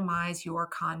minimize your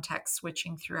context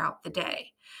switching throughout the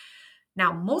day.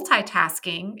 Now,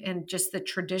 multitasking in just the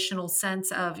traditional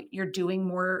sense of you're doing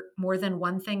more than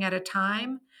one thing at a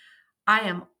time, I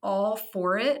am all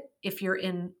for it if you're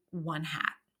in one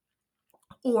hat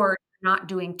or not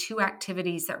doing two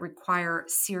activities that require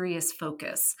serious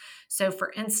focus. So,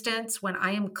 for instance, when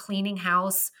I am cleaning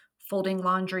house, folding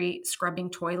laundry, scrubbing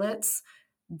toilets,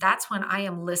 that's when I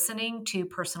am listening to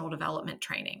personal development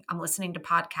training. I'm listening to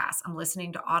podcasts. I'm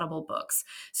listening to Audible books.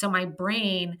 So, my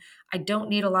brain, I don't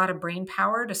need a lot of brain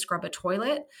power to scrub a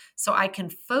toilet. So, I can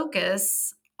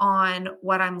focus on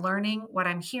what I'm learning, what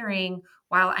I'm hearing,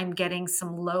 while I'm getting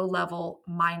some low level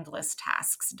mindless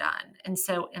tasks done. And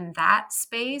so in that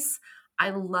space, I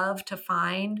love to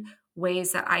find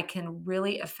ways that I can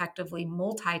really effectively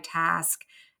multitask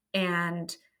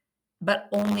and but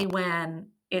only when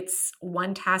it's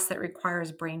one task that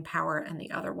requires brain power and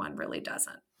the other one really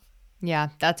doesn't. Yeah,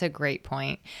 that's a great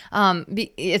point.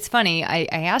 It's funny. I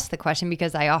asked the question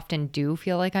because I often do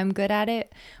feel like I'm good at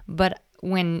it, but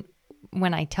when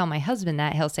I tell my husband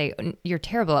that, he'll say, "You're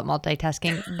terrible at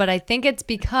multitasking." But I think it's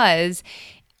because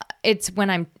it's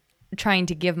when I'm trying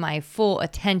to give my full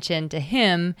attention to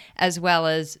him as well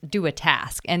as do a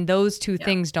task. And those two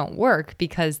things don't work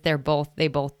because they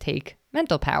both take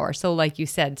mental power. So like you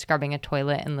said, scrubbing a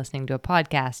toilet and listening to a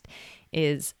podcast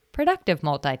is productive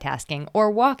multitasking,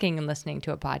 or walking and listening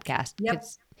to a podcast. Yep.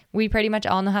 We pretty much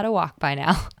all know how to walk by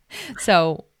now.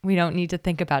 So we don't need to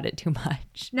think about it too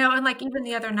much. No, and like even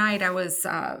the other night I was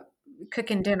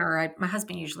cooking dinner. My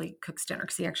husband usually cooks dinner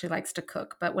because he actually likes to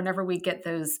cook. But whenever we get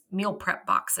those meal prep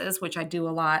boxes, which I do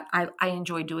a lot, I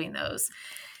enjoy doing those.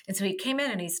 And so he came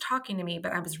in and he's talking to me,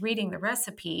 but I was reading the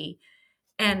recipe.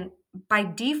 And by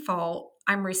default,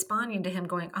 I'm responding to him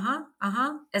going,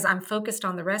 as I'm focused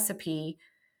on the recipe.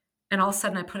 And all of a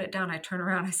sudden I put it down. I turn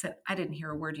around. I said, I didn't hear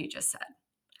a word you just said.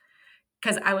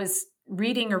 Because I was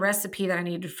reading a recipe that I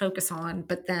needed to focus on,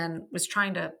 but then was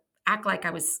trying to act like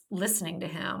I was listening to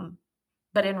him.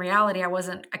 But in reality,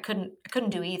 I couldn't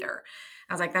do either.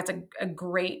 I was like, that's a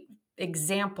great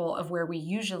example of where we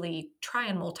usually try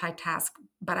and multitask,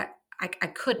 but I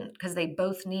couldn't because they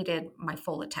both needed my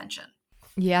full attention.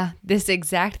 Yeah, this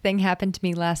exact thing happened to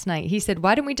me last night. He said,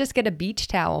 "Why don't we just get a beach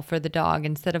towel for the dog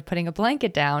instead of putting a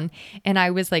blanket down?" And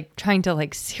I was like trying to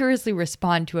like seriously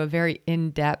respond to a very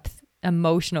in-depth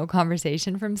emotional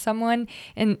conversation from someone.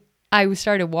 And I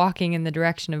started walking in the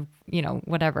direction of,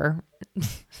 whatever,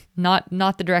 not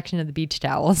the direction of the beach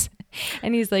towels.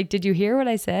 And he's like, "Did you hear what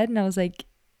I said?" And I was like,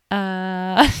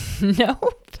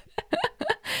 nope.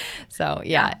 So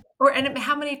yeah. And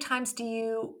how many times do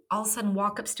you all of a sudden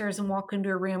walk upstairs and walk into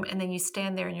a room and then you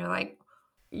stand there and you're like,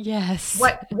 yes,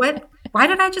 why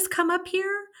did I just come up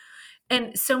here?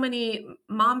 And so many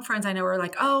mom friends I know are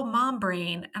like, oh, mom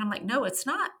brain. And I'm like, no, it's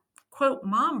not quote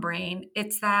mom brain.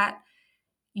 It's that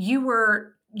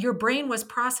your brain was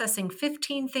processing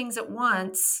 15 things at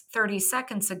once 30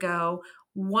 seconds ago.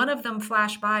 One of them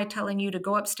flashed by telling you to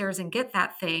go upstairs and get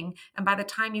that thing. And by the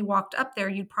time you walked up there,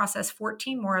 you'd process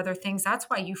 14 more other things. That's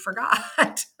why you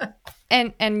forgot.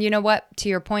 And you know what? To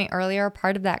your point earlier,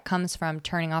 part of that comes from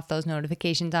turning off those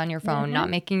notifications on your phone, not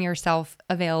making yourself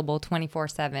available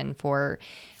 24/7 for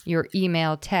your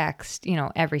email, text,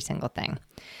 every single thing.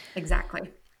 Exactly.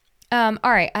 All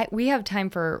right. We have time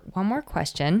for one more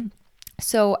question.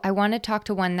 So I want to talk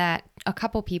to one that a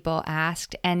couple people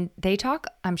asked, and they talk,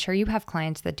 I'm sure you have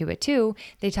clients that do it too.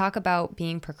 They talk about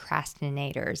being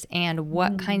procrastinators and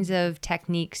what kinds of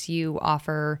techniques you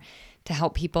offer to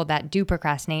help people that do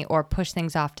procrastinate or push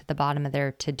things off to the bottom of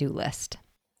their to-do list.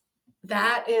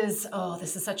 That is, oh,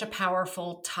 this is such a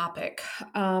powerful topic.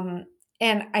 And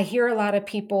I hear a lot of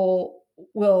people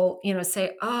will,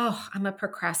 say, oh, I'm a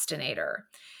procrastinator.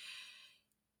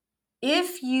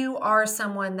 If you are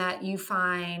someone that you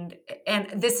find,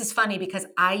 and this is funny because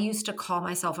I used to call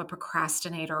myself a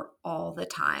procrastinator all the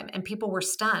time, and people were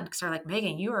stunned because they're like,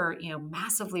 Megan, you are,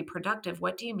 massively productive.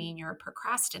 What do you mean you're a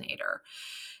procrastinator?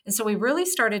 And so we really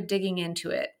started digging into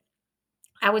it.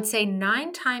 I would say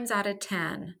 9 times out of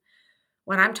 10,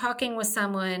 when I'm talking with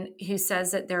someone who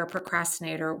says that they're a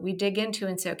procrastinator, we dig into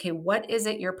and say, okay, what is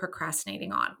it you're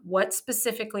procrastinating on? What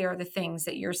specifically are the things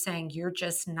that you're saying you're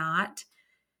just not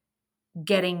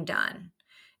getting done?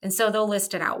 And so they'll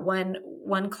list it out.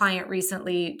 One client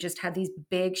recently just had these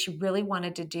big, she really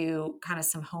wanted to do kind of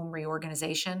some home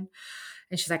reorganization.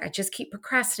 And she's like, I just keep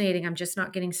procrastinating. I'm just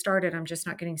not getting started. I'm just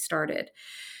not getting started.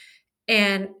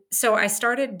 And so I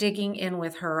started digging in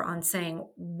with her on saying,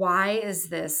 why is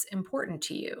this important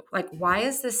to you? Like, why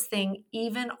is this thing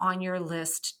even on your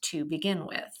list to begin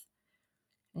with?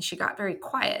 And she got very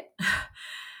quiet.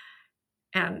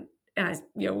 and I,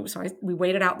 we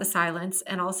waited out the silence.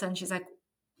 And all of a sudden she's like,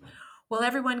 well,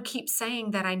 everyone keeps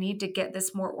saying that I need to get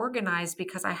this more organized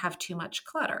because I have too much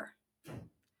clutter.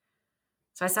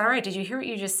 So I said, all right, did you hear what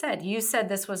you just said? You said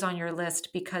this was on your list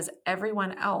because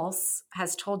everyone else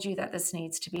has told you that this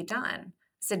needs to be done.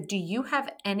 I said, do you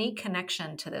have any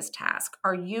connection to this task?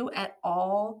 Are you at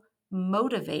all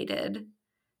motivated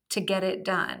to get it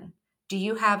done? Do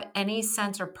you have any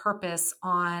sense or purpose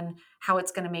on how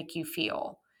it's going to make you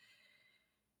feel?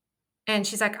 And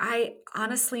she's like, I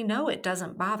honestly know it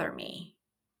doesn't bother me.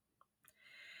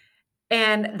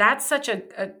 And that's such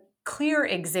a clear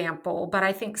example, but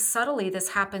I think subtly this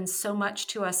happens so much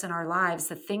to us in our lives.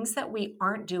 The things that we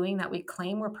aren't doing that we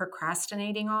claim we're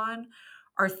procrastinating on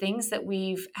are things that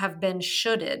have been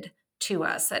shoulded to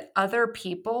us, that other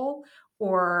people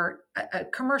or a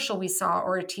commercial we saw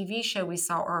or a TV show we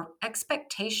saw or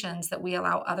expectations that we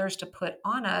allow others to put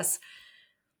on us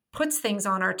puts things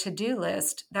on our to-do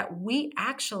list that we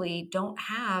actually don't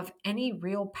have any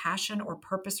real passion or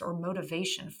purpose or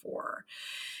motivation for.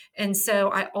 And so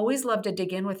I always love to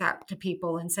dig in with that to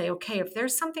people and say, okay, if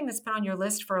there's something that's been on your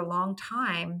list for a long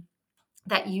time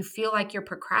that you feel like you're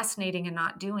procrastinating and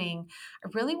not doing, I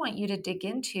really want you to dig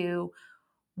into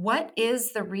what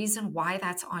is the reason why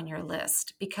that's on your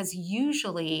list. Because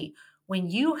usually when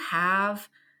you have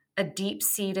a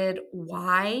deep-seated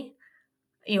why,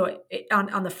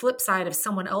 on the flip side, if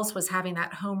someone else was having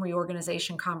that home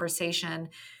reorganization conversation,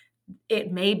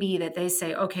 it may be that they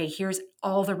say, okay, here's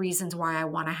all the reasons why I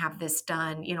want to have this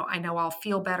done. I know I'll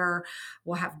feel better.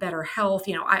 We'll have better health.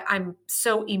 I'm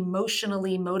so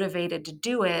emotionally motivated to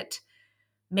do it.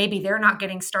 Maybe they're not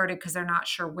getting started because they're not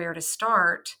sure where to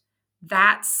start.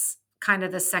 That's kind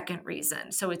of the second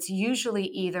reason. So it's usually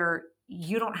either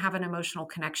you don't have an emotional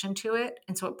connection to it,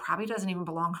 and so it probably doesn't even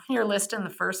belong on your list in the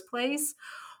first place,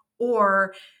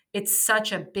 or it's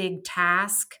such a big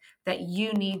task that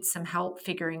you need some help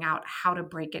figuring out how to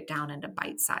break it down into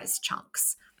bite-sized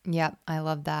chunks. Yep, I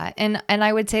love that. And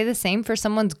I would say the same for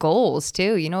someone's goals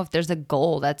too. If there's a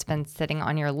goal that's been sitting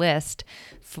on your list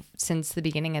since the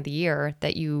beginning of the year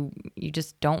that you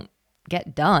just don't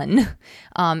get done,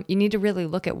 you need to really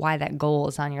look at why that goal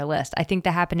is on your list. I think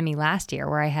that happened to me last year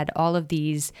where I had all of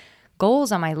these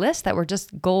goals on my list that were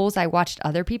just goals I watched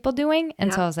other people doing.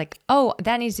 And so I was like, oh,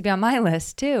 that needs to be on my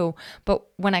list too. But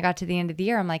when I got to the end of the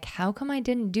year, I'm like, how come I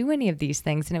didn't do any of these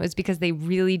things? And it was because they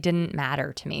really didn't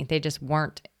matter to me. They just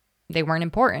weren't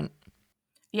important.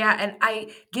 Yeah. And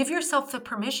I give yourself the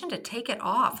permission to take it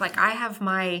off. Like I have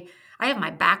my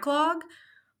backlog,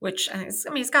 which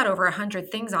it's got over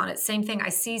 100 things on it. Same thing. I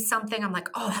see something. I'm like,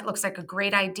 oh, that looks like a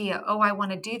great idea. Oh, I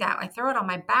want to do that. I throw it on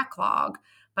my backlog.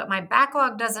 But my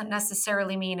backlog doesn't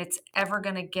necessarily mean it's ever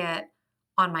going to get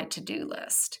on my to-do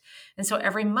list. And so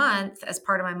every month, as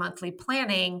part of my monthly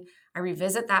planning, I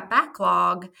revisit that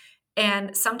backlog.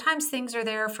 And sometimes things are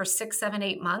there for 6, 7,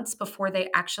 8 months before they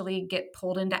actually get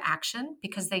pulled into action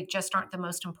because they just aren't the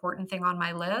most important thing on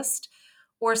my list.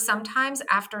 Or sometimes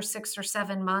after 6 or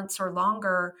 7 months or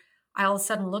longer, I all of a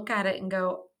sudden look at it and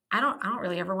go, I don't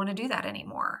really ever want to do that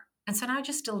anymore. And so now I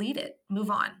just delete it, move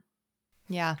on.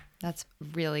 Yeah, that's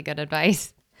really good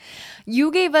advice.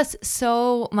 You gave us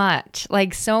so much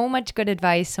good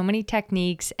advice, so many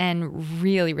techniques and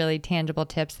really, really tangible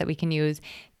tips that we can use.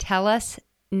 Tell us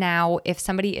now, if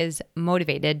somebody is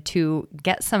motivated to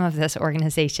get some of this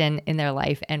organization in their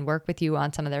life and work with you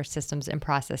on some of their systems and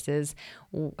processes,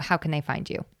 how can they find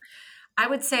you? I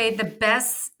would say the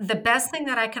best thing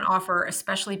that I can offer,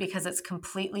 especially because it's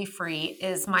completely free,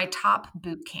 is my top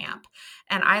boot camp.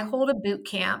 And I hold a boot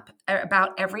camp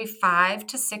about every 5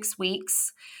 to 6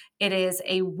 weeks. It is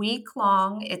a week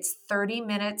long. It's 30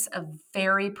 minutes of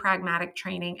very pragmatic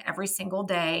training every single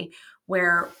day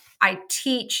where I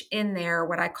teach in there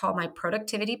what I call my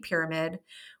productivity pyramid,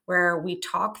 where we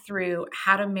talk through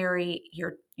how to marry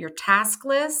your task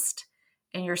list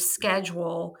and your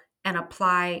schedule and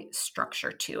apply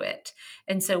structure to it.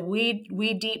 And so we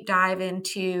deep dive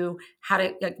into how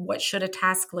to, like, what should a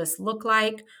task list look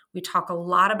like. We talk a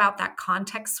lot about that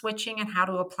context switching and how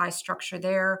to apply structure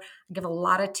there. I give a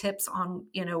lot of tips on,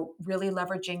 really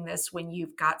leveraging this when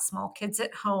you've got small kids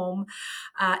at home.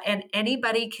 And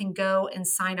anybody can go and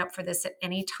sign up for this at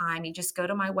any time. You just go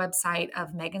to my website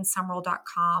of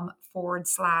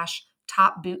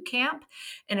megansumrell.com/top boot camp.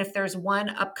 And if there's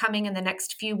one upcoming in the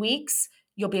next few weeks,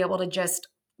 you'll be able to just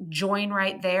join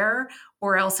right there,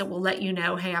 or else it will let you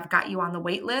know, hey, I've got you on the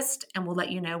wait list, and we'll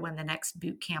let you know when the next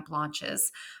boot camp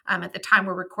launches. At the time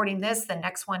we're recording this, the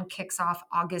next one kicks off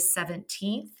August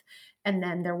 17th. And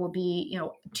then there will be,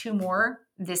 2 more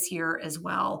this year as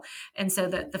well. And so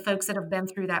the folks that have been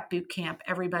through that boot camp,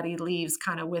 everybody leaves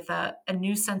kind of with a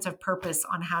new sense of purpose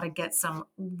on how to get some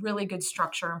really good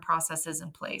structure and processes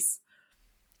in place.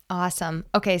 Awesome.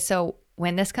 Okay, so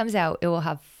when this comes out, it will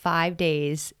have 5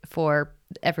 days for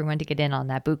everyone to get in on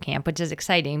that boot camp, which is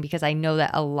exciting because I know that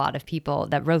a lot of people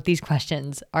that wrote these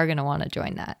questions are going to want to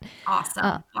join that.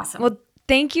 Awesome. Well,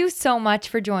 thank you so much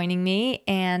for joining me.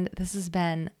 And this has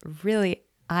been really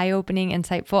eye-opening,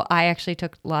 insightful. I actually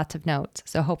took lots of notes,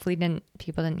 so hopefully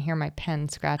people didn't hear my pen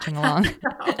scratching along.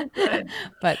 Oh, good.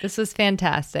 But this was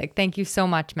fantastic. Thank you so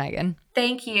much, Megan.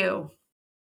 Thank you.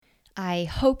 I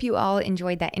hope you all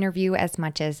enjoyed that interview as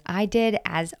much as I did.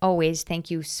 As always,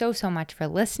 thank you so much for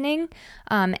listening.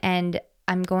 And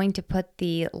I'm going to put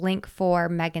the link for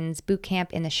Megan's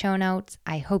bootcamp in the show notes.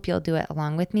 I hope you'll do it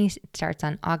along with me. It starts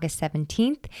on August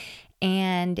 17th.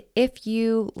 And if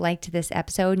you liked this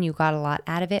episode and you got a lot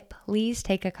out of it, please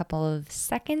take a couple of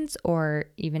seconds or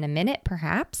even a minute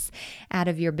perhaps out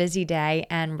of your busy day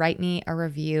and write me a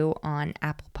review on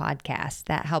Apple Podcasts.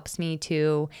 That helps me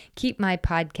to keep my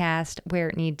podcast where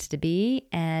it needs to be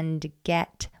and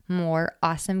get more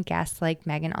awesome guests like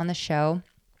Megan on the show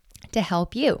to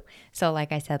help you. So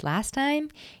like I said last time,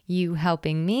 you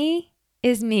helping me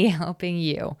is me helping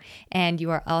you. And you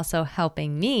are also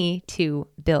helping me to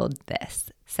build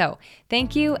this. So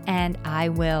thank you, and I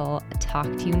will talk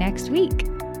to you next week.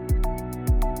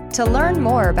 To learn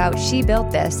more about She Built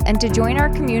This and to join our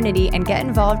community and get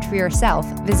involved for yourself,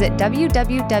 visit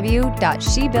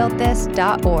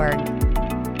www.shebuiltthis.org.